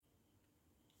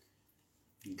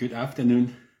Good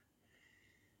afternoon.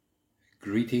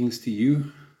 Greetings to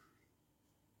you.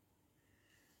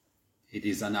 It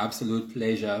is an absolute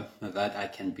pleasure that I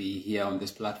can be here on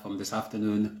this platform this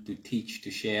afternoon to teach,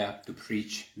 to share, to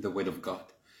preach the Word of God.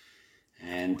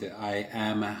 And I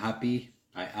am happy,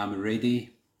 I am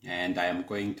ready, and I am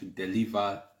going to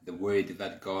deliver the word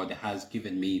that God has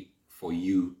given me for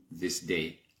you this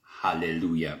day.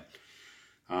 Hallelujah.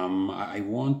 I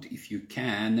want, if you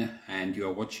can, and you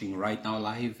are watching right now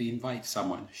live, invite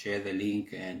someone, share the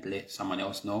link and let someone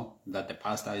else know that the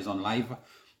pastor is on live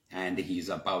and he is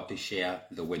about to share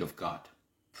the word of God.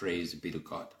 Praise be to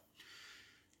God.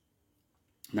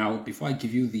 Now, before I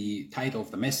give you the title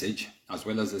of the message, as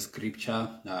well as the scripture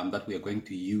that we are going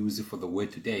to use for the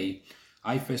word today,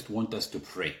 I first want us to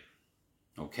pray,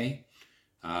 okay?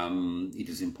 It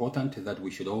is important that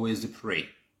we should always pray.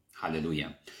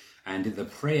 Hallelujah. And the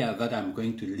prayer that I'm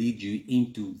going to lead you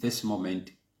into this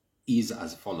moment is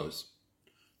as follows.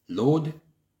 Lord,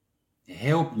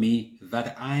 help me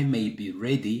that I may be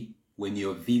ready when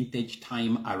your vintage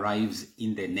time arrives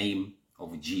in the name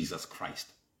of Jesus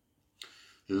Christ.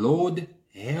 Lord,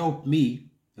 help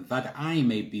me that I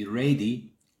may be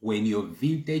ready when your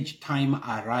vintage time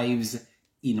arrives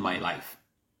in my life.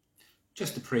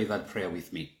 Just pray that prayer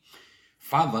with me.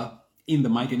 Father, in the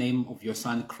mighty name of your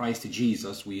Son, Christ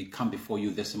Jesus, we come before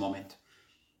you this moment.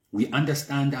 We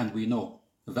understand and we know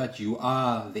that you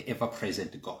are the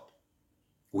ever-present God.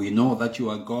 We know that you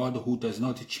are God who does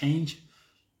not change.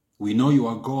 We know you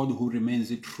are God who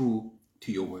remains true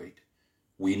to your word.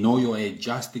 We know you are a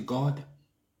just God.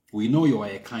 We know you are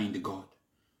a kind God.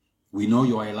 We know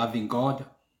you are a loving God.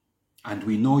 And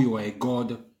we know you are a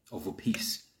God of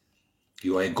peace.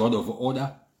 You are a God of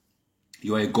order.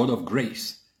 You are a God of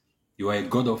grace. You are a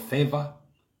God of favor.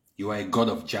 You are a God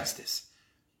of justice.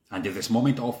 And at this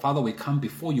moment, oh Father, we come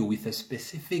before you with a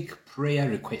specific prayer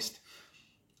request.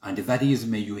 And that is,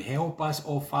 may you help us,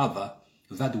 oh Father,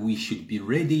 that we should be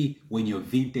ready when your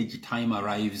vintage time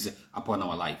arrives upon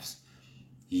our lives.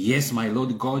 Yes, my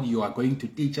Lord God, you are going to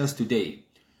teach us today.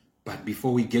 But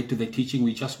before we get to the teaching,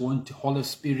 we just want the Holy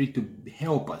Spirit to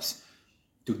help us,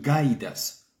 to guide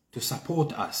us, to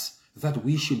support us, that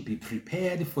we should be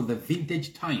prepared for the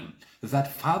vintage time that,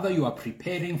 Father, you are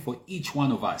preparing for each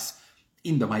one of us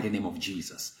in the mighty name of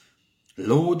Jesus.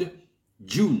 Lord,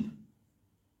 June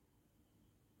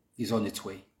is on its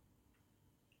way.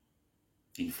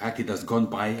 In fact, it has gone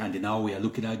by and now we are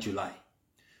looking at July.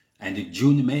 And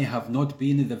June may have not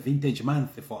been the vintage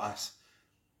month for us.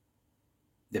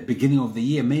 The beginning of the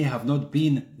year may have not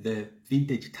been the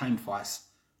vintage time for us.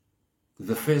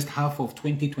 The first half of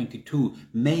 2022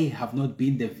 may have not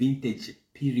been the vintage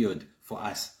period for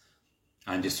us.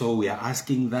 And so we are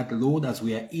asking that, Lord, as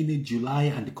we are in July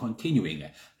and continuing,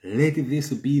 let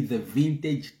this be the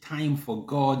vintage time for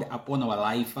God upon our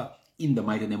life in the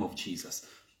mighty name of Jesus.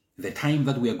 The time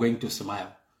that we are going to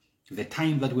smile, the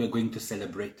time that we are going to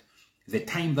celebrate, the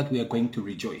time that we are going to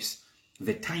rejoice,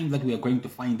 the time that we are going to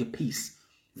find peace,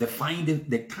 the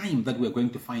time that we are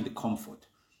going to find comfort,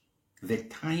 the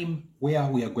time where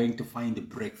we are going to find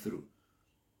breakthrough,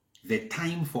 the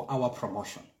time for our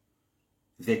promotion,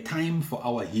 the time for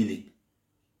our healing,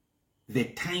 the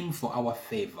time for our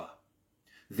favor,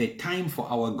 the time for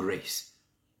our grace,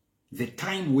 the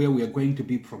time where we are going to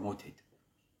be promoted,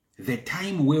 the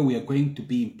time where we are going to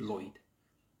be employed,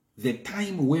 the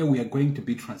time where we are going to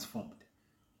be transformed,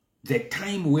 the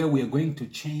time where we are going to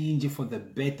change for the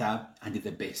better and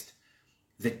the best,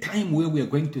 the time where we are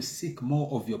going to seek more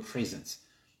of your presence,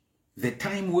 the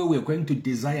time where we are going to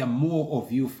desire more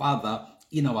of you, Father,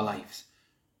 in our lives,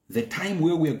 the time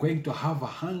where we are going to have a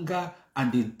hunger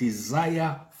and a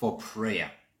desire for prayer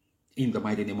in the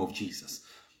mighty name of Jesus.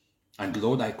 And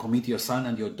Lord, I commit your son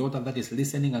and your daughter that is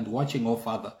listening and watching, oh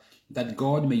Father, that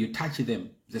God, may you touch them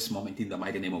this moment in the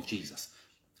mighty name of Jesus.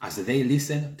 As they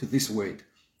listen to this word,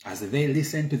 as they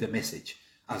listen to the message,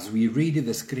 as we read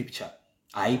the scripture,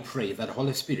 I pray that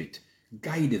Holy Spirit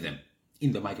guide them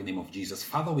in the mighty name of Jesus.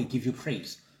 Father, we give you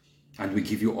praise and we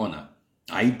give you honor.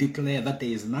 I declare that there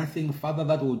is nothing, Father,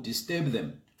 that will disturb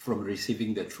them from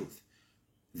receiving the truth.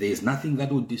 There is nothing that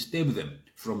will disturb them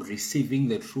from receiving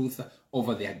the truth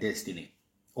over their destiny,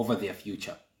 over their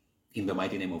future, in the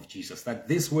mighty name of Jesus. That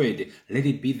this word, let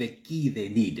it be the key they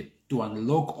need to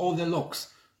unlock all the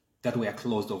locks that were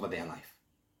closed over their life.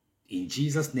 In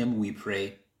Jesus' name we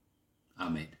pray.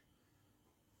 Amen.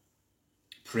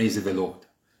 Praise the Lord.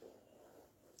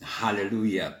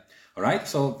 Hallelujah. All right,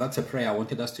 so that's a prayer I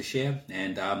wanted us to share,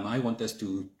 and I want us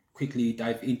to quickly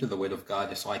dive into the Word of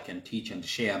God so I can teach and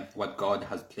share what God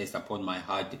has placed upon my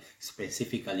heart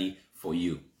specifically for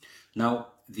you. Now,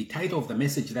 the title of the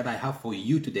message that I have for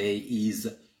you today is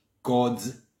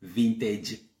God's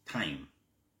Vintage Time.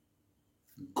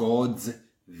 God's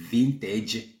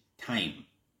Vintage Time.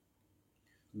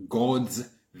 God's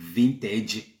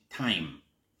Vintage Time.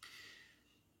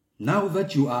 Now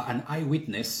that you are an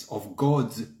eyewitness of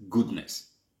God's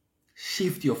goodness,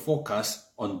 shift your focus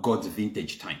on God's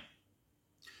vintage time.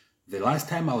 The last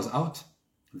time I was out,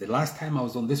 the last time I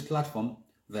was on this platform,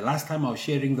 the last time I was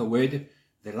sharing the word,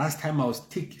 the last time I was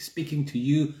speaking to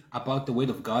you about the word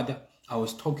of God, I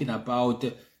was talking about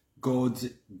God's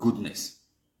goodness.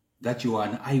 That you are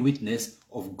an eyewitness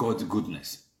of God's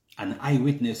goodness. An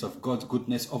eyewitness of God's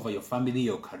goodness over your family,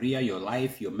 your career, your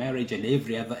life, your marriage, and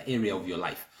every other area of your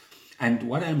life. And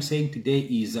what I'm saying today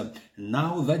is,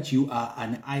 now that you are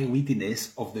an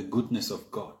eyewitness of the goodness of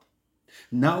God,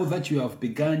 now that you have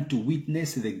begun to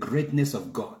witness the greatness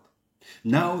of God,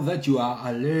 now that you are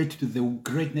alert to the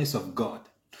greatness of God,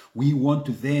 we want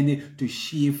to then to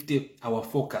shift our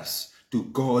focus to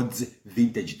God's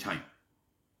vintage time.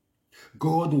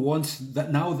 God wants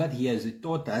that now that He has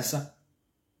taught us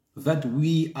that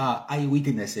we are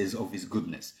eyewitnesses of His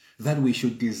goodness, that we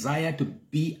should desire to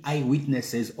be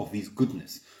eyewitnesses of His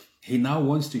goodness. He now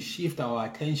wants to shift our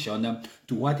attention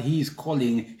to what He is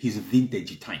calling His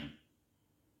vintage time.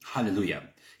 Hallelujah.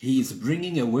 He is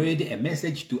bringing a word, a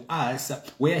message to us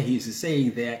where He is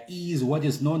saying there is what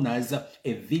is known as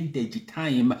a vintage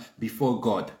time before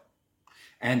God.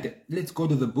 And let's go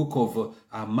to the book of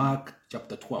Mark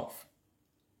chapter 12.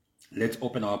 Let's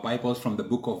open our Bibles from the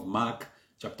book of Mark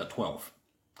chapter 12.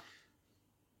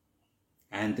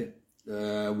 And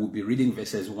we'll be reading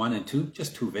verses 1 and 2,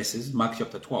 just two verses. Mark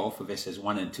chapter 12, verses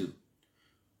 1 and 2.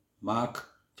 Mark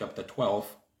chapter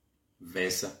 12,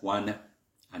 verse 1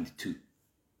 and 2.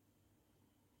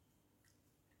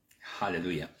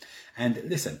 Hallelujah. And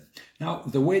listen, now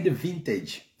the word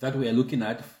vintage that we are looking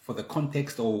at for the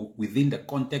context or within the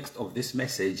context of this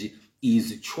message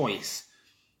is choice.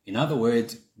 In other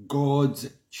words, God's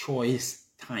choice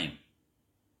time.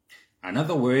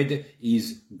 Another word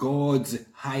is God's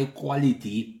high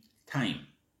quality time.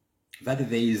 That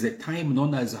there is a time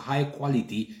known as high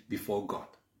quality before God.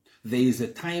 There is a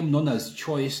time known as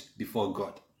choice before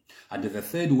God. And the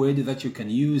third word that you can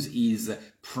use is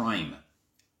prime.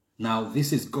 Now,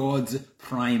 this is God's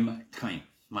prime time.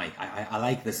 I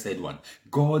like the third one.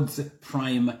 God's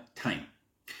prime time.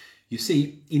 You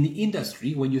see, in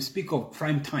industry, when you speak of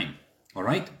prime time, all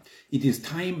right, it is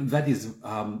time that is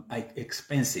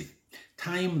expensive,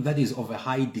 time that is of a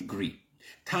high degree,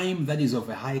 time that is of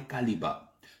a high caliber,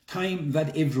 time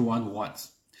that everyone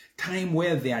wants, time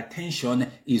where the attention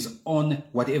is on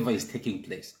whatever is taking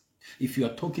place. If you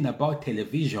are talking about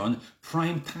television,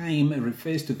 prime time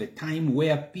refers to the time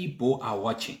where people are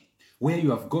watching, where you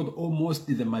have got almost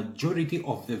the majority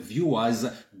of the viewers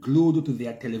glued to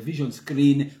their television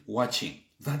screen watching.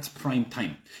 That's prime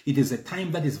time. It is a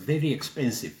time that is very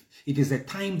expensive. It is a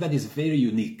time that is very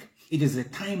unique. It is a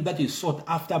time that is sought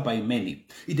after by many.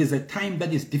 It is a time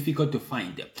that is difficult to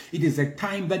find. It is a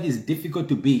time that is difficult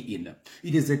to be in.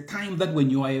 It is a time that when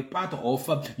you are a part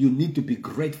of, you need to be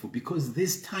grateful because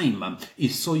this time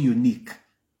is so unique.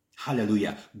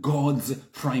 Hallelujah. God's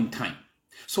prime time.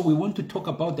 So we want to talk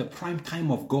about the prime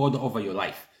time of God over your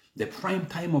life, the prime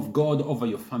time of God over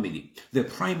your family, the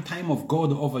prime time of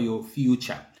God over your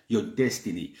future, your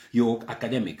destiny, your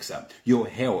academics, your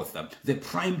health, the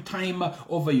prime time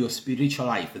over your spiritual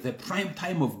life, the prime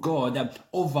time of God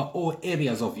over all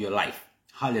areas of your life.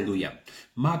 Hallelujah.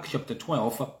 Mark chapter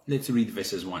 12, let's read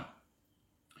verses 1.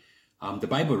 The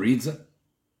Bible reads,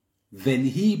 "Then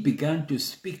he began to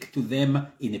speak to them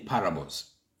in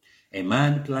parables. A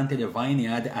man planted a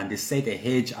vineyard and set a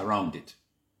hedge around it,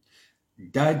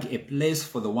 dug a place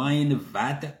for the wine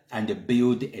vat and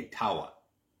built a tower.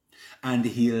 And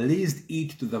he leased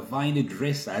it to the vine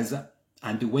dressers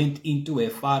and went into a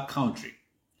far country."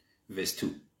 Verse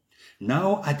 2.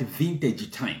 Now at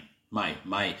vintage time,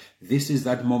 this is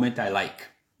that moment I like.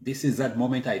 This is that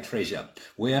moment I treasure.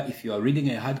 Where if you are reading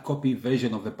a hard copy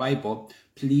version of the Bible,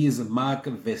 please mark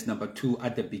verse number 2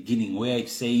 at the beginning where it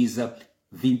says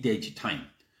vintage time.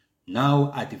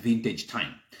 Now at vintage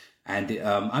time. And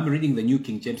I'm reading the New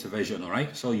King James Version, all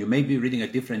right? So you may be reading a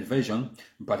different version,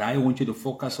 but I want you to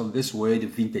focus on this word,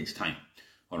 vintage time,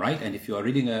 all right? And if you are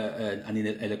reading an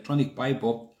electronic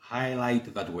Bible,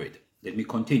 highlight that word. Let me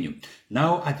continue.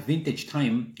 Now at vintage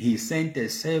time, he sent a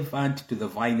servant to the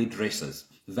vine dressers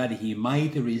that he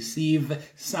might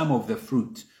receive some of the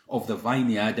fruit of the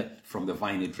vineyard from the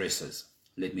vine dressers.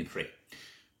 Let me pray.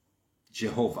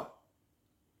 Jehovah,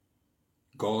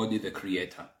 God the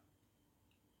Creator,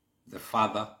 the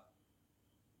Father,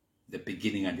 the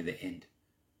beginning and the end,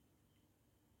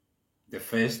 the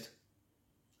first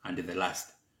and the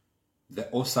last, the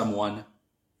awesome one,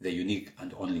 the unique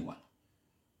and only one.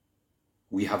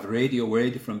 We have read your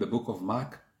word from the book of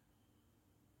Mark.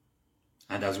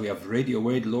 And as we have read your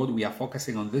word, Lord, we are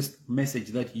focusing on this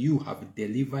message that you have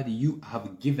delivered, you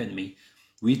have given me,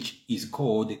 which is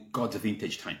called God's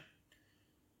vintage time.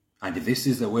 And this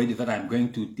is the word that I'm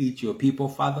going to teach your people,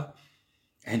 Father.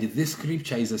 And this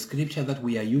scripture is a scripture that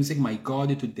we are using, my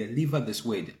God, to deliver this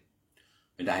word.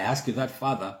 And I ask you that,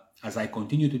 Father, as I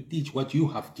continue to teach what you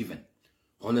have given,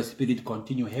 Holy Spirit,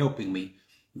 continue helping me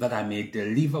that I may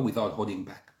deliver without holding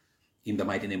back. In the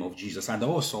mighty name of Jesus. And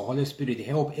also, Holy Spirit,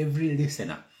 help every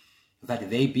listener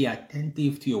that they be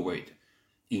attentive to your word.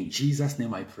 In Jesus'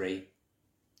 name I pray.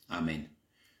 Amen.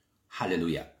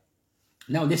 Hallelujah.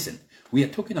 Now listen, we are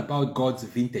talking about God's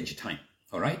vintage time.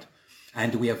 All right?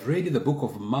 And we have read the book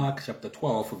of Mark chapter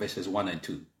 12 verses 1 and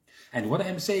 2. And what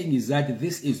I'm saying is that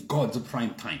this is God's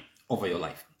prime time over your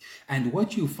life. And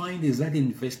what you find is that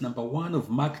in verse number 1 of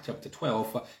Mark chapter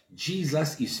 12,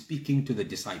 Jesus is speaking to the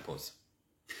disciples.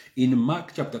 In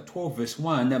Mark chapter 12 verse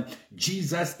 1,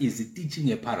 Jesus is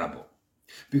teaching a parable,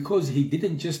 because he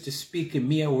didn't just speak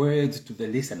mere words to the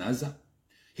listeners.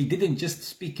 He didn't just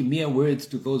speak mere words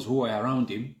to those who were around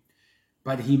him,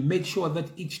 but he made sure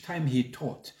that each time he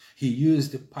taught, he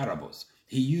used parables,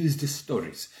 he used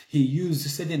stories, he used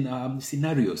certain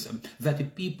scenarios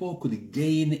that people could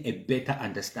gain a better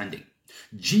understanding.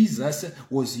 Jesus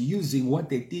was using what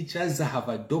the teachers have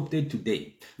adopted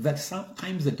today, that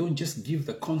sometimes they don't just give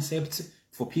the concepts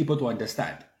for people to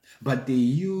understand, but they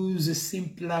use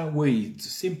simpler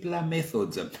ways, simpler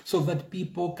methods, so that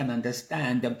people can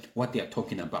understand what they are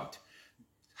talking about.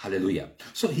 Hallelujah.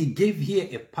 So he gave here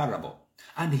a parable,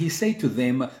 and he said to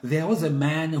them, there was a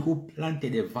man who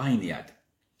planted a vineyard,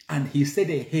 and he set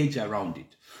a hedge around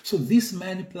it. So this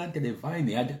man planted a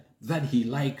vineyard that he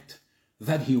liked,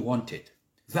 that he wanted,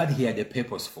 that he had a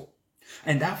purpose for.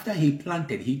 And after he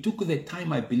planted, he took the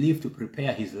time, I believe, to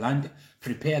prepare his land,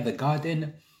 prepare the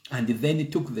garden, and then he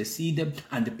took the seed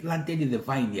and planted the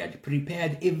vineyard,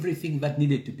 prepared everything that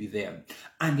needed to be there.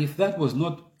 And if that was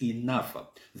not enough,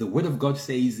 the word of God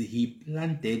says he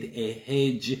planted a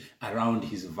hedge around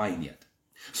his vineyard.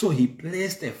 So he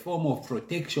placed a form of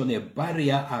protection, a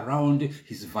barrier around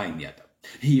his vineyard.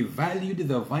 He valued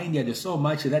the vineyard so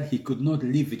much that he could not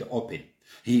leave it open.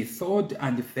 He thought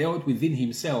and felt within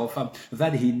himself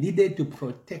that he needed to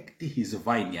protect his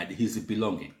vineyard, his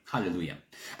belonging. Hallelujah.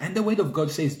 And the word of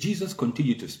God says, Jesus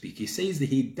continued to speak. He says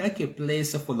he dug a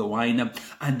place for the wine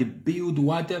and built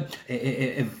what?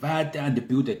 A vat and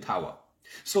built a tower.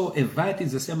 So a vat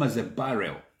is the same as a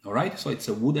barrel. All right. So it's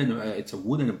a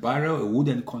wooden barrel, a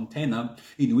wooden container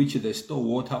in which they store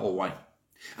water or wine.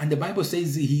 And the Bible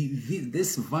says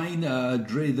this vine,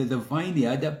 the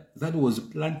vineyard that was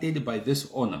planted by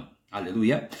this owner,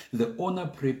 hallelujah, the owner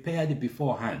prepared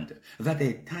beforehand that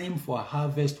a time for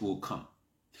harvest will come.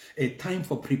 A time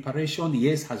for preparation,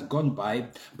 yes, has gone by,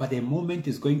 but a moment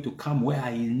is going to come where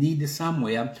I need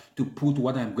somewhere to put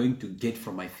what I'm going to get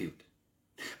from my field.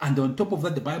 And on top of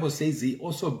that, the Bible says he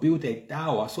also built a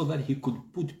tower so that he could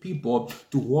put people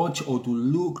to watch or to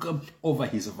look over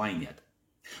his vineyard.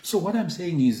 So what I'm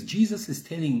saying is Jesus is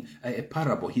telling a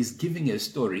parable. He's giving a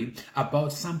story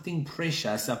about something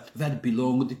precious that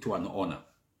belonged to an owner.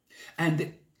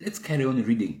 And let's carry on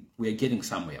reading. We're getting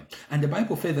somewhere. And the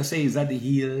Bible further says that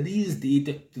he leased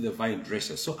it to the vine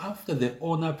dressers. So after the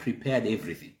owner prepared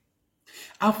everything,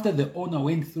 after the owner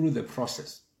went through the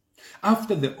process,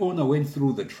 after the owner went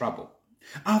through the trouble,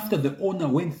 after the owner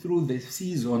went through the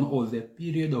season or the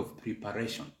period of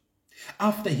preparation,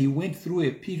 after he went through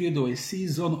a period or a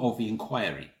season of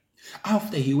inquiry,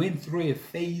 after he went through a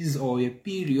phase or a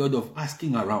period of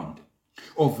asking around,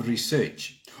 of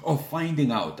research, of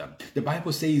finding out, the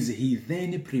Bible says he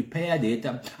then prepared it,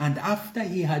 and after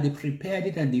he had prepared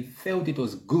it and he felt it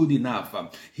was good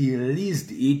enough, he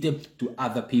leased it to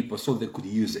other people so they could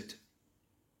use it.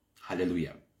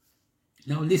 Hallelujah.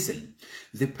 Now listen,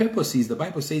 the purpose is, the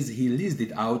Bible says he leased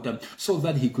it out so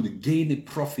that he could gain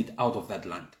profit out of that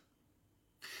land.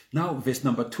 Now, verse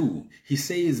number 2, he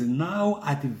says, now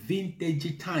at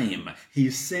vintage time, he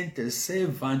sent a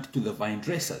servant to the vine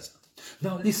dressers.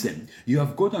 Now listen, you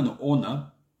have got an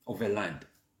owner of a land,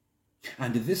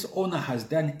 and this owner has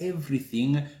done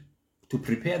everything to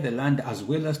prepare the land as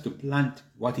well as to plant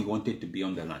what he wanted to be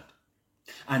on the land.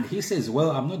 And he says,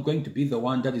 well, I'm not going to be the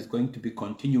one that is going to be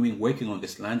continuing working on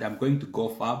this land. I'm going to go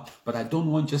far, but I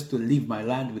don't want just to leave my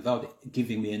land without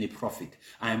giving me any profit.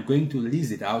 I am going to lease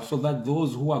it out so that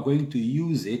those who are going to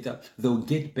use it, they'll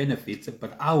get benefits,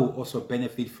 but I will also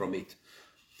benefit from it.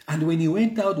 And when he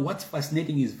went out, what's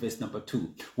fascinating is verse number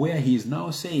 2, where he is now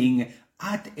saying,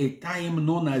 at a time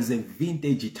known as a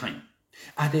vintage time,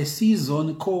 at a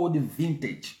season called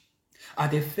vintage,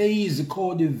 at a phase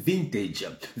called vintage,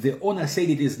 the owner said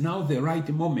it is now the right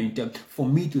moment for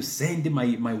me to send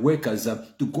my workers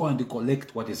to go and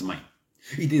collect what is mine.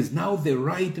 It is now the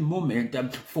right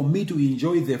moment for me to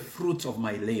enjoy the fruits of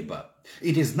my labor.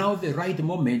 It is now the right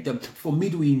moment for me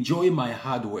to enjoy my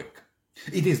hard work.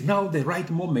 It is now the right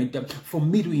moment for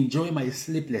me to enjoy my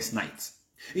sleepless nights.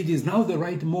 It is now the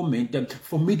right moment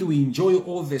for me to enjoy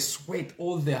all the sweat,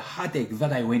 all the heartache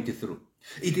that I went through.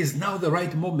 It is now the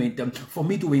right moment for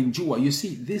me to endure. You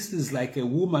see, this is like a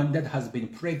woman that has been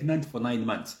pregnant for 9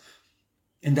 months.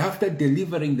 And after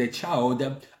delivering the child,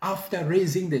 after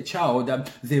raising the child,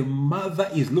 the mother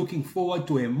is looking forward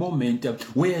to a moment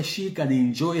where she can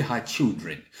enjoy her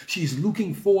children. She is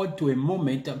looking forward to a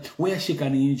moment where she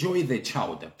can enjoy the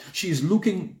child. She is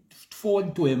looking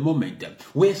forward to a moment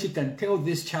where she can tell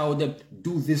this child,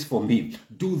 do this for me,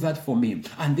 do that for me.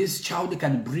 And this child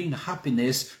can bring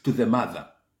happiness to the mother.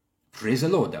 Praise the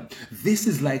Lord. This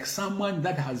is like someone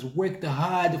that has worked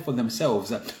hard for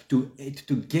themselves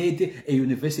to get a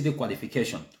university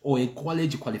qualification or a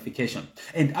college qualification.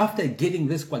 And after getting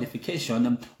this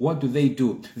qualification, what do?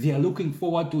 They are looking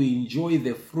forward to enjoy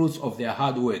the fruits of their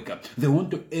hard work. They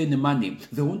want to earn money.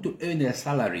 They want to earn a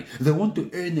salary. They want to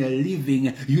earn a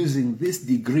living using this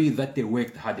degree that they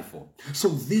worked hard for. So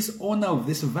this owner of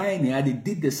this vineyard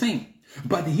did the same.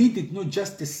 But he did not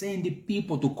just send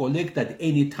people to collect at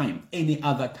any time, any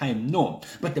other time. No.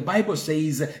 But the Bible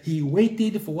says he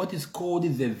waited for what is called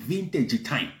the vintage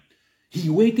time. He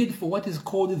waited for what is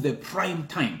called the prime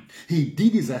time. He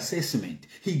did his assessment.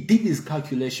 He did his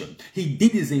calculation. He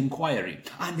did his inquiry.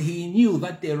 And he knew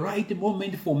that the right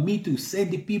moment for me to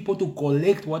send people to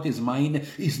collect what is mine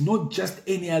is not just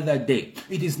any other day.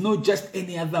 It is not just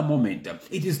any other moment.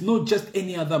 It is not just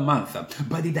any other month.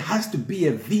 But it has to be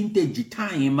a vintage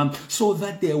time so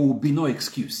that there will be no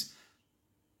excuse.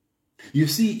 You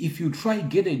see, if you try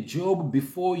get a job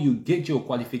before you get your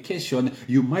qualification,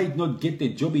 you might not get the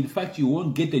job. In fact, you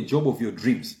won't get the job of your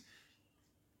dreams.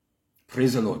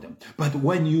 Praise the Lord. But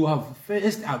when you have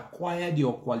first acquired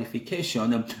your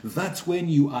qualification, that's when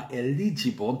you are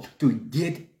eligible to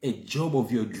get a job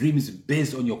of your dreams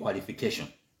based on your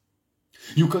qualification.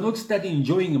 You cannot start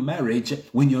enjoying marriage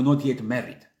when you're not yet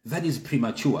married. That is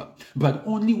premature. But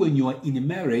only when you are in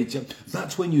marriage,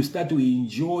 that's when you start to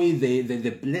enjoy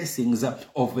the blessings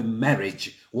of a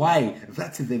marriage. Why?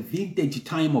 That's the vintage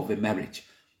time of a marriage.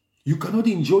 You cannot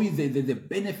enjoy the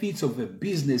benefits of a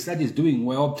business that is doing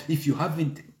well if you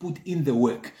haven't put in the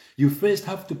work. You first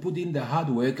have to put in the hard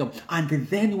work, and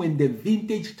then when the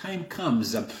vintage time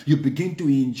comes, you begin to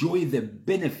enjoy the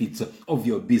benefits of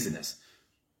your business.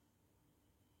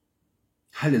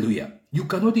 Hallelujah. You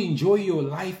cannot enjoy your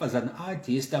life as an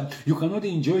artist. You cannot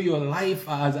enjoy your life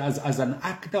as an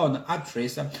actor or an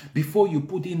actress before you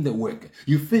put in the work.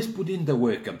 You first put in the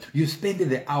work. You spend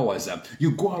the hours.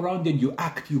 You go around and you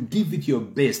act. You give it your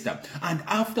best. And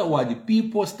afterward,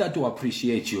 people start to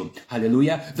appreciate you.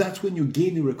 Hallelujah. That's when you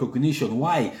gain recognition.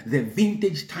 Why? The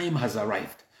vintage time has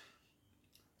arrived.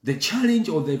 The challenge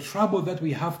or the trouble that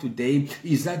we have today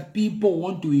is that people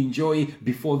want to enjoy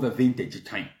before the vintage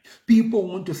time. People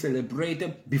want to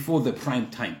celebrate before the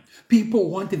prime time. People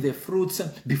want the fruits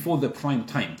before the prime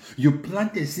time. You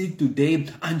plant a seed today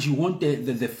and you want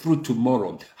the fruit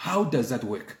tomorrow. How does that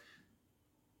work?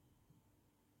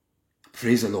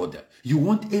 Praise the Lord. You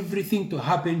want everything to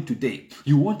happen today.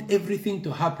 You want everything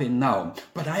to happen now.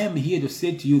 But I am here to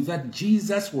say to you that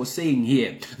Jesus was saying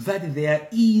here that there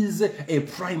is a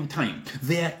prime time.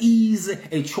 There is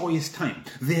a choice time.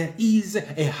 There is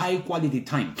a high quality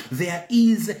time. There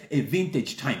is a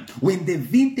vintage time. When the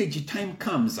vintage time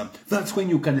comes, that's when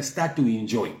you can start to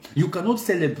enjoy. You cannot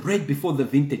celebrate before the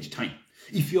vintage time.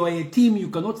 If you are a team, you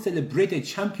cannot celebrate a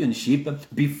championship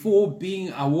before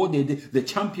being awarded the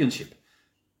championship.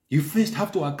 You first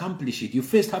have to accomplish it. You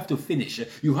first have to finish.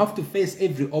 You have to face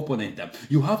every opponent.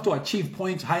 You have to achieve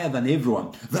points higher than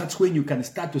everyone. That's when you can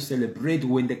start to celebrate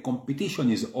when the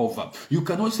competition is over. You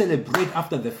cannot celebrate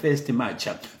after the first match.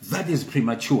 That is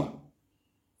premature.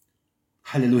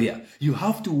 Hallelujah. You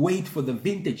have to wait for the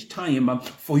vintage time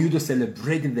for you to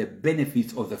celebrate the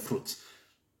benefits of the fruits.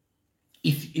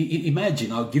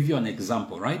 Imagine, I'll give you an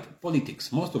example, right?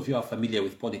 Politics. Most of you are familiar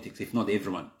with politics, if not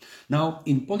everyone. Now,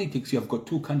 in politics, you have got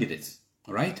two candidates,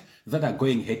 right, that are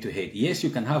going head to head. Yes, you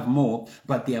can have more,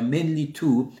 but there are mainly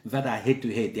two that are head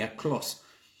to head. They are close.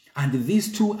 And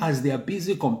these two, as they are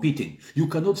busy competing, you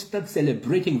cannot start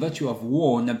celebrating that you have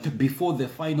won before the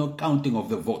final counting of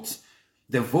the votes.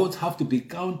 The votes have to be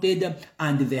counted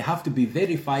and they have to be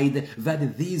verified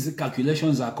that these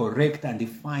calculations are correct and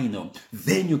final.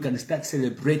 Then you can start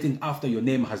celebrating after your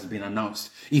name has been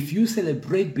announced. If you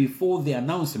celebrate before the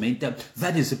announcement,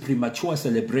 that is a premature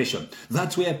celebration.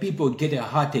 That's where people get a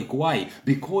heartache. Why?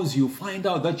 Because you find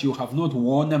out that you have not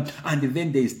won and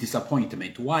then there is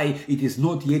disappointment. Why? It is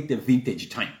not yet the vintage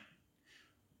time.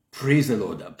 Praise the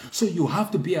Lord. So you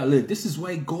have to be alert. This is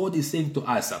why God is saying to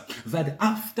us that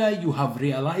after you have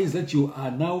realized that you are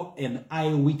now an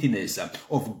eyewitness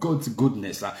of God's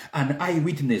goodness, an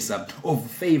eyewitness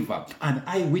of favor, an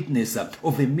eyewitness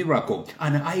of a miracle,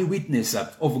 an eyewitness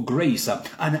of grace,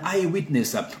 an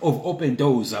eyewitness of open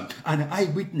doors, an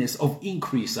eyewitness of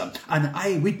increase, an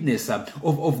eyewitness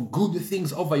of good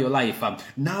things over your life.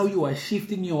 Now you are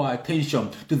shifting your attention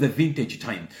to the vintage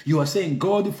time. You are saying,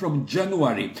 God, from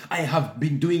January, I have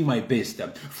been doing my best.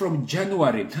 From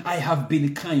January, I have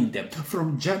been kind.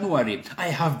 From January, I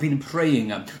have been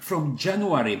praying. From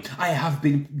January, I have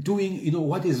been doing,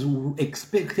 what is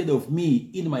expected of me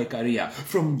in my career.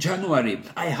 From January,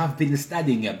 I have been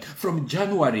studying. From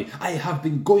January, I have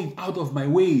been going out of my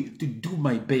way to do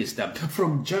my best.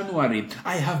 From January,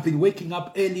 I have been waking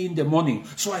up early in the morning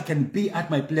so I can be at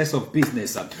my place of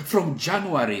business. From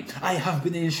January, I have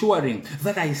been ensuring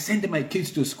that I send my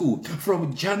kids to school.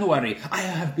 From January, I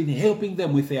have been helping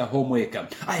them with their homework.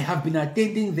 I have been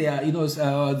attending their,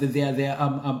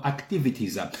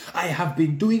 activities. I have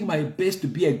been doing my best to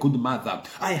be a good mother.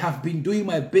 I have been doing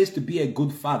my best to be a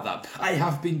good father. I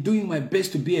have been doing my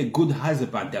best to be a good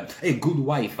husband, a good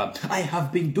wife. I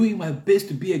have been doing my best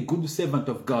to be a good servant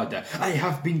of God. I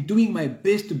have been doing my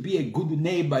best to be a good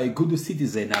neighbor, a good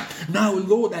citizen. Now,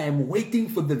 Lord, I am waiting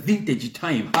for the vintage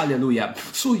time. Hallelujah.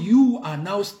 So you are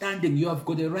now standing. You have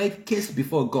got the right case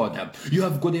before God. You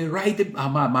have got a right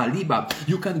maliba.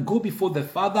 You can go before the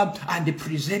Father and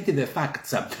present the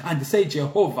facts and say,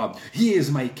 Jehovah, here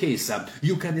is my case.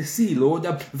 You can see, Lord,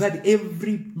 that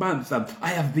every month I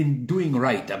have been doing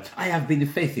right. I have been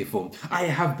faithful. I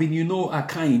have been,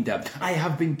 kind. I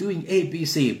have been doing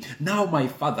ABC. Now, my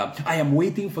Father, I am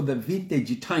waiting for the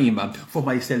vintage time for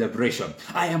my celebration.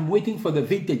 I am waiting for the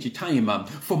vintage time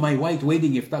for my white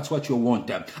wedding, if that's what you want.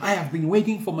 I have been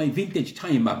waiting for my vintage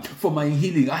time for my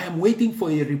healing. I am waiting for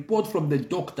a report from the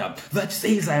doctor that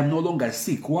says I am no longer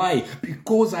sick. Why?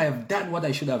 Because I have done what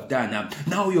I should have done.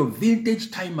 Now your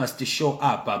vintage time must show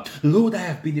up. Lord, I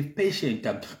have been patient.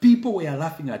 People were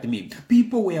laughing at me.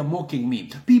 People were mocking me.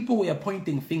 People were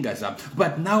pointing fingers.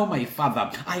 But now, my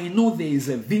Father, I know there is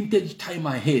a vintage time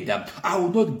ahead. I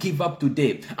will not give up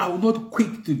today. I will not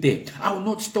quit today. I will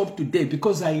not stop today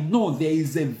because I know there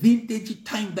is a vintage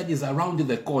time that is around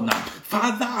the corner.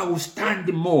 Father, I will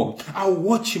stand more. I will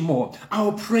watch more. I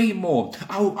will pray more.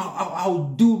 I will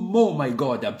do more, my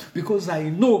God, because I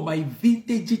know my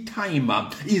vintage time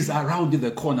is around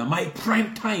the corner. My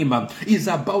prime time is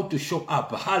about to show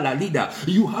up. Hallelujah.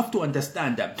 You have to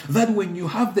understand that when you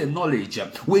have the knowledge,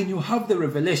 when you have the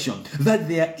revelation that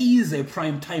there is a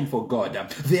prime time for God,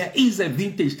 there is a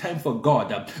vintage time for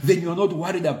God, then you're not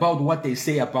worried about what they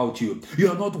say about you.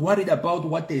 You're not worried about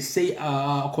what they say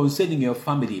concerning your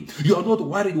family. You're not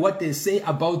worried what they say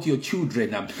about your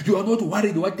children. You are not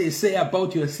worried what they say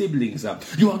about your siblings.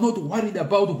 You are not worried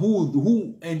about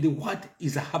who and what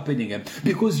is happening,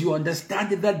 because you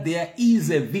understand that there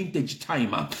is a vintage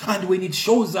time, and when it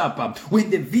shows up, when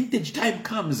the vintage time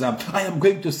comes, I am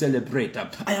going to celebrate.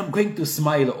 I am going to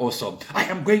smile also. I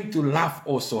am going to laugh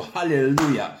also.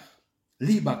 Hallelujah.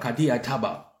 Liba kadia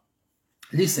taba.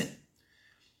 Listen.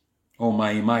 Oh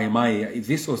my.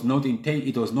 This was not intent.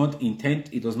 It was not intent.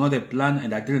 It was not a plan,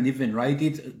 and I didn't even write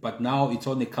it. But now it's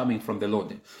only coming from the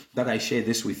Lord that I share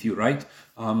this with you, right?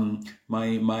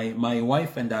 My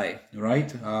wife and I,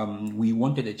 right? We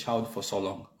wanted a child for so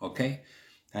long, okay?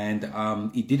 And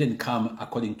it didn't come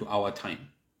according to our time.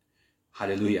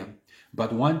 Hallelujah.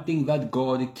 But one thing that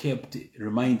God kept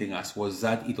reminding us was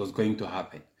that it was going to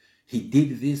happen. He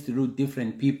did this through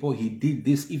different people. He did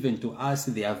this even to us.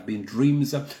 There have been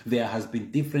dreams. There has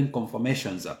been different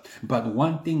confirmations. But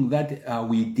one thing that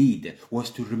we did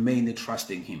was to remain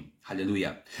trusting Him.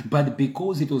 Hallelujah. But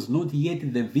because it was not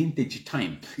yet the vintage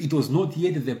time, it was not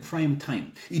yet the prime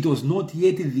time, it was not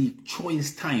yet the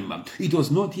choice time, it was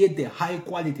not yet the high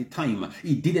quality time,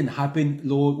 it didn't happen,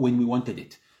 Lord, when we wanted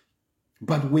it.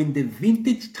 But when the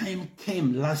vintage time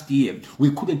came last year,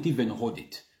 we couldn't even hold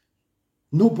it.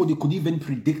 Nobody could even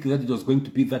predict that it was going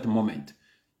to be that moment.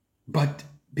 But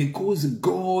because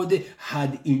God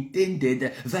had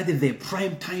intended that the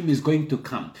prime time is going to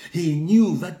come, He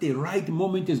knew that the right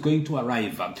moment is going to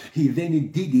arrive. He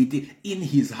then did it in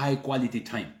His high quality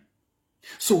time.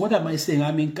 So what am I saying?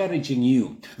 I'm encouraging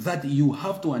you that you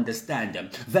have to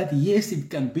understand that yes, it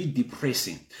can be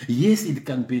depressing. Yes, it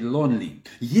can be lonely.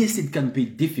 Yes, it can be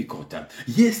difficult.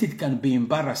 Yes, it can be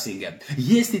embarrassing.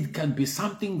 Yes, it can be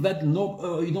something that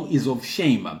is of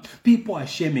shame. People are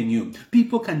shaming you.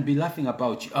 People can be laughing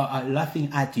about you, laughing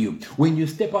at you. When you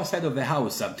step outside of the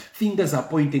house, fingers are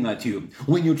pointing at you.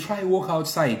 When you try walk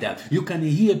outside, you can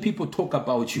hear people talk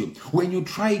about you. When you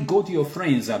try go to your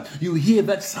friends, you hear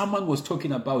that someone was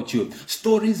talking about you.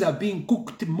 Stories are being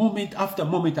cooked moment after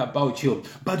moment about you.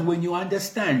 But when you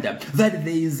understand that there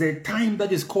is a time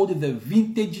that is called the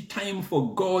vintage time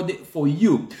for God for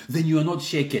you, then you are not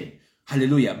shaken.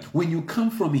 Hallelujah. When you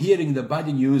come from hearing the bad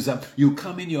news, you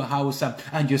come in your house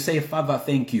and you say, Father,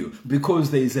 thank you,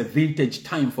 because there is a vintage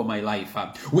time for my life.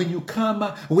 When you come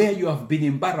where you have been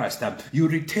embarrassed, you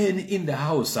return in the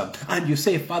house and you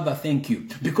say, Father, thank you,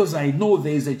 because I know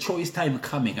there is a choice time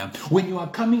coming. When you are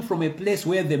coming from a place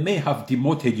where they may have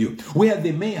demoted you, where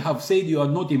they may have said you are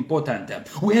not important,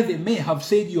 where they may have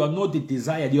said you are not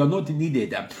desired, you are not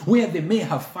needed, where they may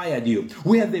have fired you,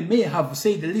 where they may have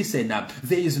said, listen,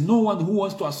 there is no one who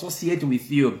wants to associate with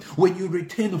you. When you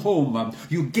return home,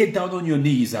 you get down on your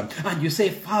knees and you say,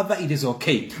 Father, it is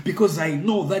okay, because I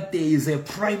know that there is a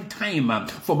prime time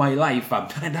for my life,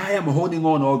 and I am holding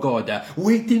on, oh God,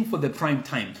 waiting for the prime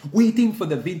time, waiting for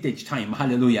the vintage time.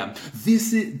 Hallelujah.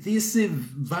 This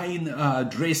vine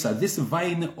dresser, this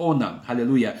vine owner,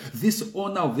 hallelujah, this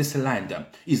owner of this land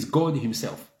is God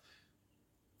himself.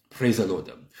 Praise the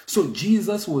Lord. So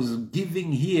Jesus was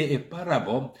giving here a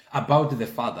parable about the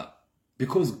Father,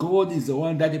 because God is the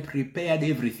one that prepared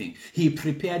everything. He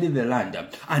prepared the land,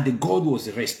 and God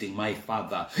was resting, my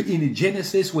Father. In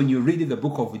Genesis, when you read the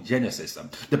book of Genesis,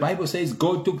 the Bible says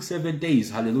God took 7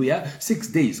 days, hallelujah, 6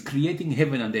 days, creating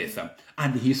heaven and earth,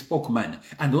 and he spoke man.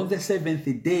 And on the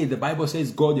 7th day, the Bible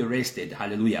says God rested,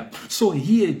 hallelujah. So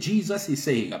here Jesus is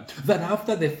saying that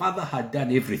after the Father had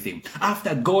done everything,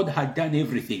 after God had done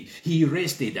everything, he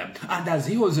rested. And as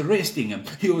he was resting,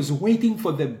 he was waiting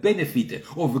for the benefit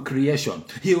of creation.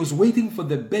 He was waiting for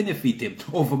the benefit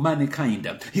of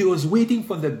mankind. He was waiting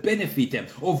for the benefit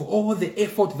of all the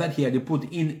effort that he had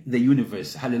put in the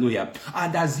universe. Hallelujah.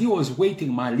 And as he was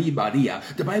waiting, Malibaria,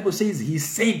 the Bible says he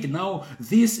sent. Now,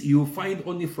 this you find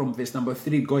only from verse number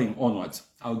 3 going onwards.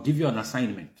 I'll give you an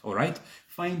assignment. All right.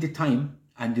 Find the time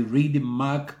and read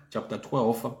Mark chapter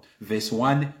 12, verse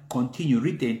 1. Continue.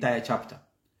 Read the entire chapter.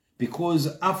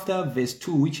 Because after verse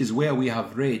 2, which is where we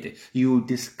have read, you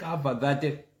discover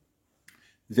that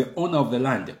the owner of the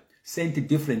land sent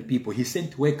different people. He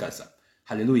sent workers,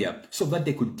 hallelujah, so that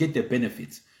they could get the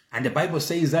benefits. And the Bible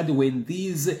says that when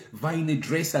these vine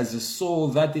dressers saw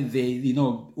that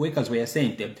the workers were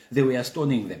sent, they were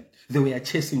stoning them. They were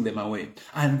chasing them away.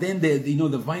 And then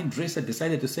the vine dresser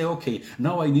decided to say, okay,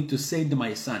 now I need to send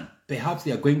my son. Perhaps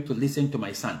they are going to listen to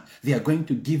my son. They are going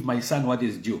to give my son what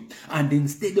is due. And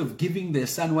instead of giving their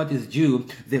son what is due,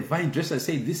 the vine dresser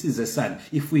said, this is a son.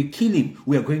 If we kill him,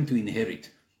 we are going to inherit.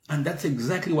 And that's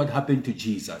exactly what happened to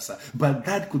Jesus. But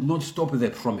that could not stop the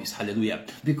promise. Hallelujah.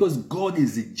 Because God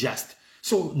is just.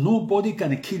 So nobody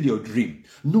can kill your dream.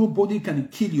 Nobody can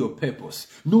kill your purpose.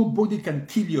 Nobody can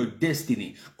kill your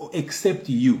destiny except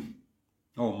you.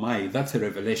 Oh my, that's a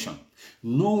revelation.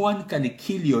 No one can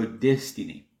kill your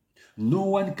destiny. No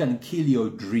one can kill your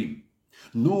dream.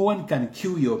 No one can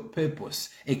kill your purpose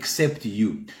except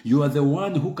you. You are the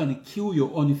one who can kill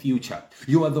your own future.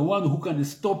 You are the one who can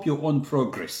stop your own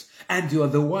progress. And you are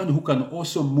the one who can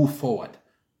also move forward.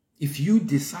 If you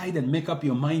decide and make up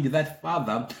your mind that,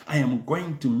 Father, I am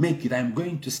going to make it, I am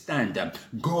going to stand,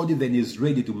 God then is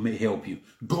ready to help you.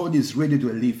 God is ready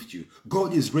to lift you.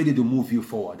 God is ready to move you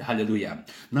forward. Hallelujah.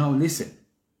 Now listen.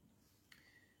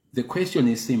 The question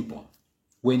is simple.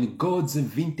 When God's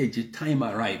vintage time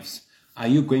arrives, are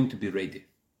you going to be ready?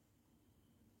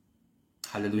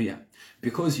 Hallelujah.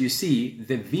 Because you see,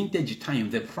 the vintage time,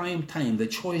 the prime time, the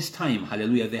choice time,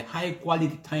 hallelujah, the high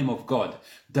quality time of God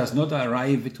does not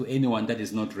arrive to anyone that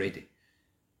is not ready.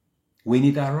 When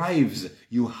it arrives,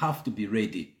 you have to be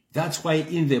ready. That's why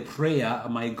in the prayer,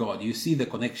 my God, you see the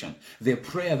connection. The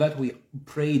prayer that we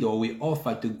prayed or we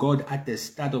offered to God at the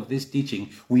start of this teaching,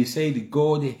 we said,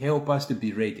 God, help us to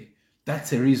be ready. That's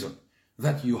the reason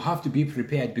that you have to be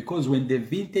prepared, because when the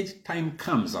vintage time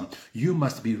comes, you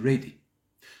must be ready.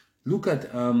 Look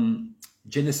at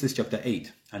Genesis chapter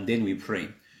 8, and then we pray.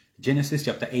 Genesis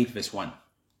chapter 8, verse 1.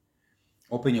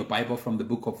 Open your Bible from the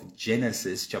book of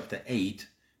Genesis chapter 8,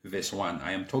 verse 1.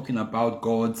 I am talking about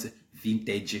God's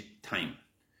vintage time.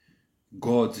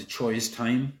 God's choice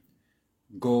time.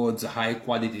 God's high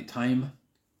quality time.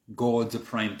 God's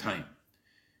prime time.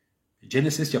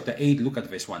 Genesis chapter 8, look at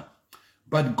verse 1.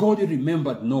 But God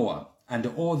remembered Noah and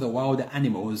all the wild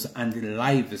animals and the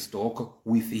livestock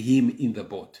with him in the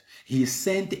boat. He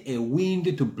sent a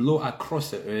wind to blow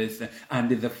across the earth, and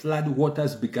the flood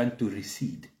waters began to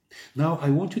recede. Now, I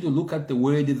want you to look at the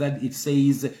word that it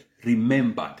says,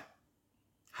 remembered.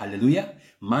 Hallelujah.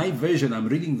 My version, I'm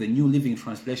reading the New Living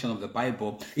Translation of the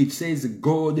Bible. It says,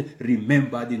 God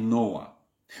remembered Noah.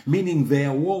 Meaning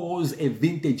there was a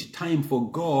vintage time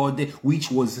for God,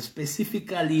 which was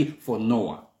specifically for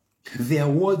Noah. There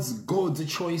was God's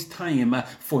choice time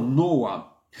for Noah.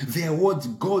 There was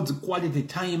God's quality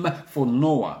time for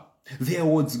Noah. There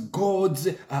was God's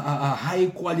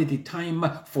high quality time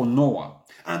for Noah.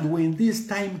 And when this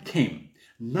time came,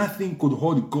 nothing could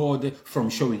hold God from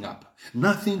showing up.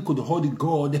 Nothing could hold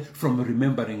God from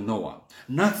remembering Noah.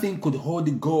 Nothing could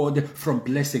hold God from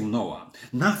blessing Noah.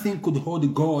 Nothing could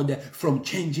hold God from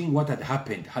changing what had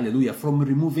happened. Hallelujah. From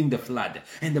removing the flood.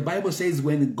 And the Bible says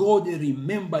when God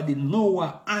remembered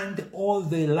Noah and all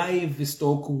the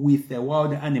livestock with the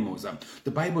wild animals,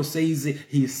 the Bible says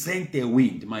he sent a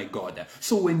wind, my God.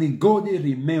 So when God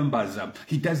remembers,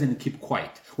 he doesn't keep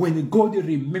quiet. When God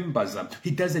remembers,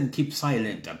 he doesn't keep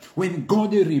silent. When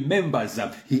God remembers,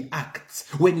 he acts.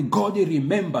 When God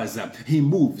remembers, he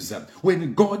moves.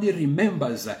 When God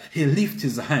remembers, he lifts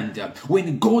his hand.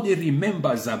 When God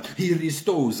remembers, he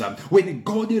restores. When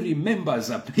God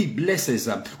remembers, he blesses.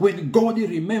 When God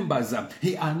remembers,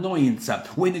 he anoints.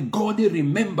 When God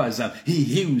remembers, he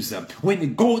heals.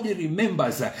 When God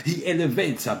remembers, he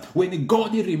elevates. When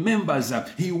God remembers,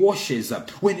 he washes.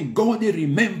 When God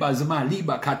remembers,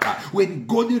 when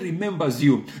God remembers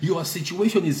you, your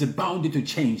situation is bound to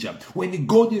change. When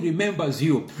God remembers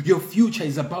you, your future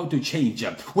is about to change.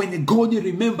 When God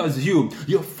remembers you,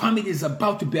 your family is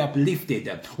about to be uplifted.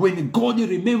 When God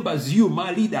remembers you,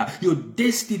 my leader, your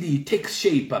destiny takes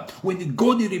shape. When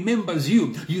God remembers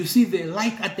you, you see the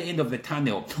light at the end of the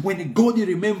tunnel. When God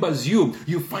remembers you,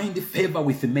 you find favor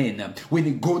with men.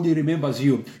 When God remembers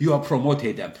you, you are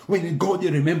promoted. When God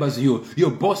remembers you,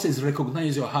 your bosses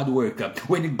recognize your hard work.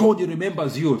 When God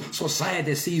remembers you,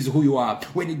 society sees who you are.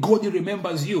 When God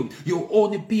remembers you, your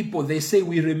own people, they say,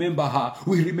 we remember her,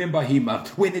 we remember him.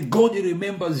 When God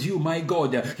remembers you, my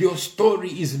God, your story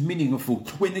is meaningful.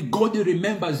 When God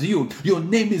remembers you, your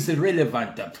name is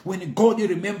relevant. When God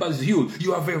remembers you,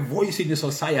 you have a voice in the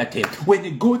society.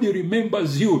 When God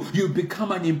remembers you, you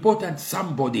become an important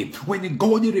somebody. When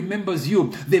God remembers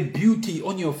you, the beauty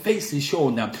on your face is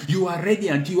shown. You are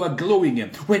radiant, you are glowing.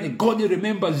 When God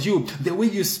remembers you, the way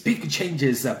you speak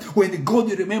changes. When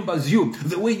God remembers you,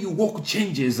 the way you walk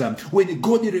changes. When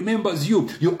God remembers you,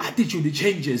 your attitude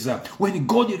changes. When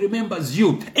God remembers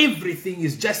you, everything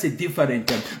is just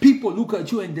different. People look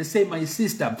at you and they say, my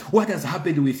sister, what has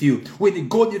happened with you? When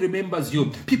God remembers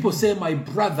you, people say, my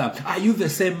brother, are you the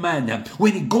same man?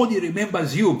 When God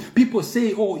remembers you, people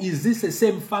say, oh, is this the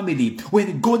same family?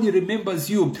 When God remembers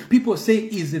you, people say,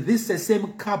 is this the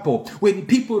same couple? When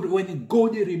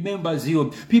God remembers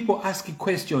you, people ask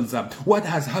questions. What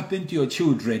has happened to your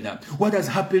children? What has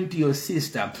happened to your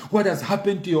sister? What has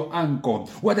happened to your uncle?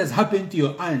 What has happened to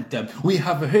your aunt? We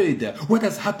have heard what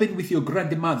has happened with your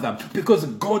grandmother because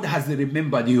God has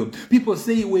remembered you. People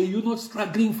say, were you not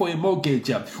struggling for a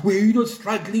mortgage? Were you not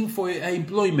struggling for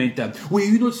employment? Were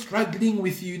you not struggling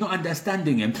with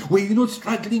understanding? Were you not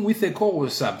struggling with a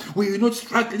course? Were you not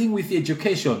struggling with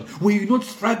education? Were you not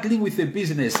struggling with a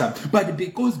business? But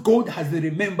because God has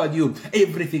remembered you,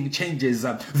 everything changes.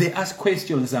 They ask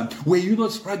questions. Were you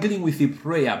not struggling with the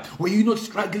prayer? Were you not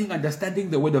struggling understanding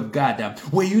the word of God?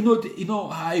 Were you not,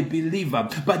 I believe,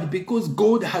 but because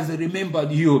God has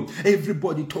remembered you,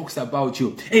 everybody talks about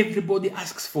you. Everybody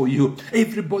asks for you.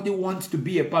 Everybody wants to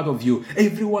be a part of you.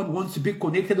 Everyone wants to be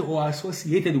connected or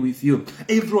associated with you.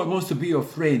 Everyone wants to be your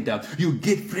friend. You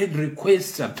get friend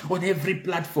requests on every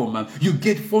platform. You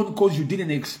get phone calls you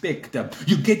didn't expect.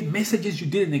 You get messages you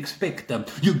didn't expect.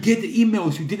 You get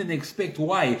emails you didn't expect.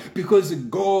 Why? Because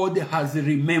God has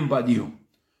remembered you.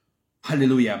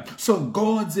 Hallelujah. So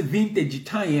God's vintage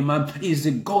time is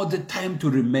God's time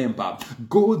to remember.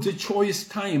 God's choice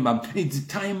time is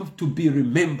time to be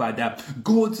remembered.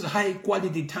 God's high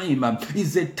quality time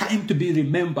is a time to be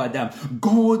remembered.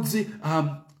 God's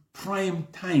prime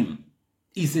time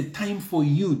is a time for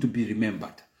you to be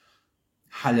remembered.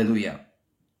 Hallelujah.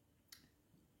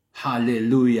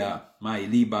 Hallelujah. My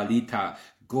Libalita.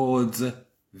 God's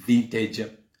vintage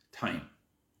time.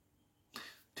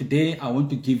 Today, I want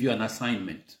to give you an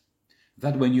assignment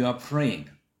that when you are praying,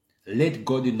 let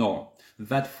God know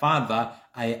that, Father,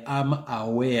 I am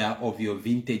aware of your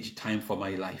vintage time for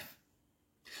my life.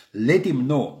 Let him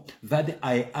know that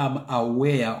I am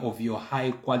aware of your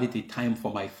high quality time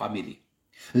for my family.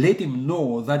 Let him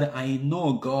know that I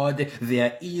know, God,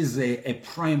 there is a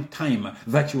prime time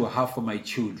that you have for my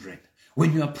children.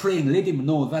 When you are praying, let him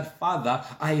know that, Father,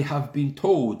 I have been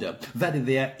told that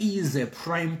there is a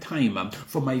prime time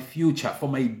for my future, for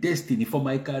my destiny, for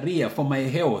my career, for my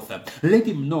health. Let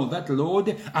him know that,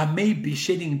 Lord, I may be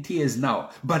shedding tears now,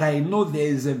 but I know there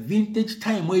is a vintage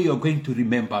time where you're going to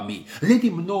remember me. Let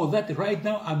him know that right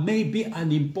now I may be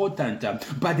unimportant,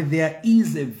 but there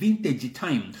is a vintage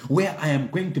time where I am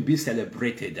going to be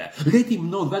celebrated. Let him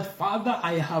know that, Father,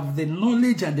 I have the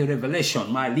knowledge and the revelation,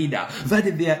 my leader,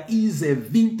 that there is a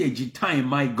vintage time,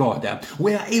 my God,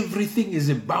 where everything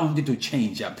is bound to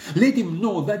change. Let him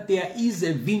know that there is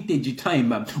a vintage time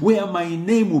where my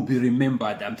name will be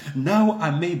remembered. Now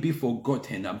I may be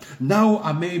forgotten. Now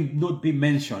I may not be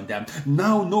mentioned.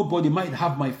 Now nobody might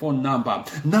have my phone number.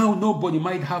 Now nobody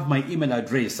might have my email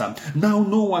address. Now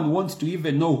no one wants to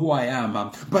even know who I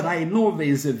am. But I know there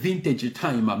is a vintage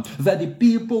time that the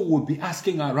people will be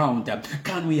asking around,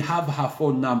 can we have her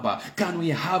phone number? Can we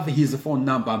have his phone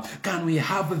number? Can we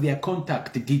have their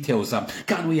contact details?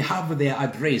 Can we have their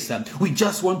address? We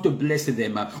just want to bless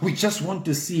them. We just want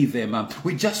to see them.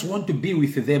 We just want to be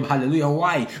with them. Hallelujah.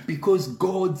 Why? Because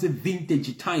God's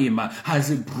vintage time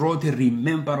has brought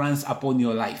remembrance upon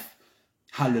your life.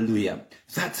 Hallelujah.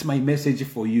 That's my message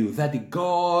for you, that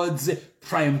God's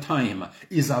prime time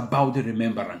is about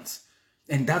remembrance.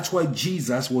 And that's why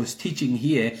Jesus was teaching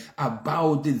here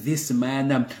about this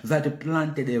man that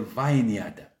planted a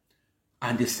vineyard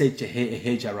and set a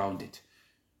hedge around it.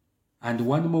 And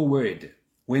one more word,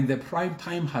 when the prime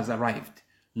time has arrived,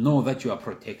 know that you are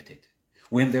protected.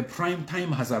 When the prime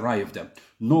time has arrived,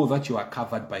 know that you are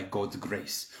covered by God's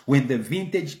grace. When the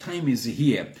vintage time is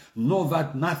here, know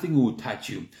that nothing will touch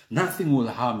you, nothing will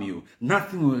harm you,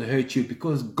 nothing will hurt you,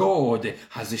 because God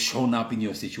has shown up in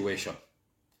your situation.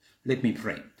 Let me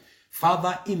pray.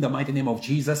 Father, in the mighty name of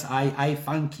Jesus, I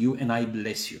thank you and I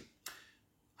bless you.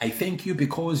 I thank you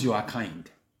because you are kind.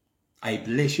 I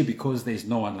bless you because there is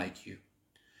no one like you.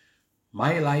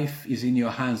 My life is in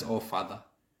your hands, oh Father.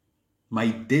 My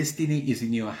destiny is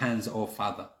in your hands, oh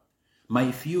Father.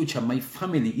 My future, my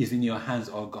family is in your hands,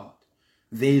 oh God.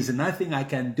 There is nothing I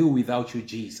can do without you,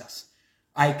 Jesus.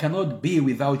 I cannot be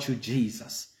without you,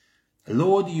 Jesus.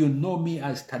 Lord, you know me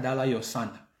as Tadala, your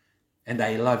son, and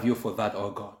I love you for that,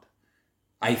 oh God.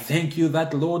 I thank you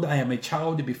that, Lord, I am a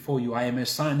child before you. I am a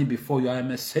son before you. I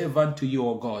am a servant to you,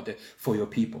 oh God, for your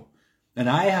people. And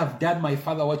I have done, my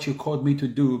Father, what you called me to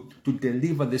do, to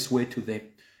deliver this word to them.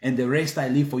 And the rest I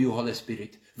leave for you, Holy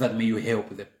Spirit, that may you help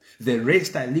them. The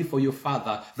rest I leave for you,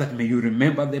 Father, that may you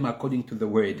remember them according to the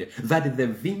word, that the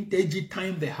vintage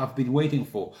time they have been waiting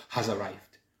for has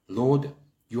arrived. Lord,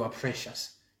 you are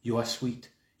precious. You are sweet.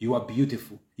 You are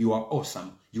beautiful. You are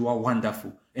awesome. You are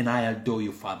wonderful. And I adore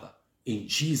you, Father. In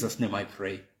Jesus' name I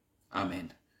pray.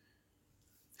 Amen.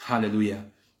 Hallelujah.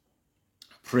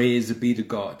 Praise be to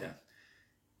God.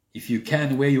 If you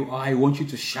can, where you are, I want you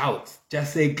to shout.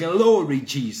 Just say, glory,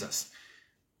 Jesus.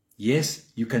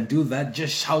 Yes, you can do that.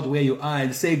 Just shout where you are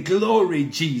and say, glory,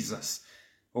 Jesus.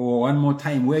 Or one more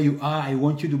time, where you are, I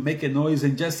want you to make a noise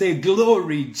and just say,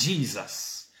 glory,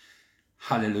 Jesus.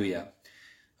 Hallelujah.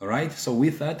 All right, so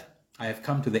with that, I have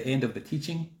come to the end of the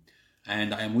teaching,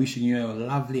 and I am wishing you a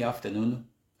lovely afternoon.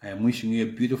 I am wishing you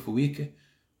a beautiful week,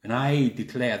 and I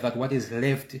declare that what is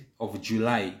left of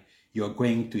July, you are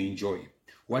going to enjoy.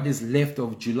 What is left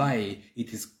of July,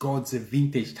 it is God's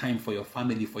vintage time for your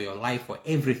family, for your life, for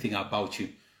everything about you.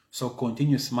 So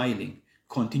continue smiling,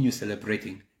 continue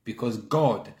celebrating, because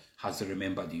God has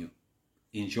remembered you.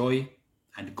 Enjoy,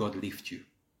 and God lift you.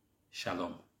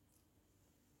 Shalom.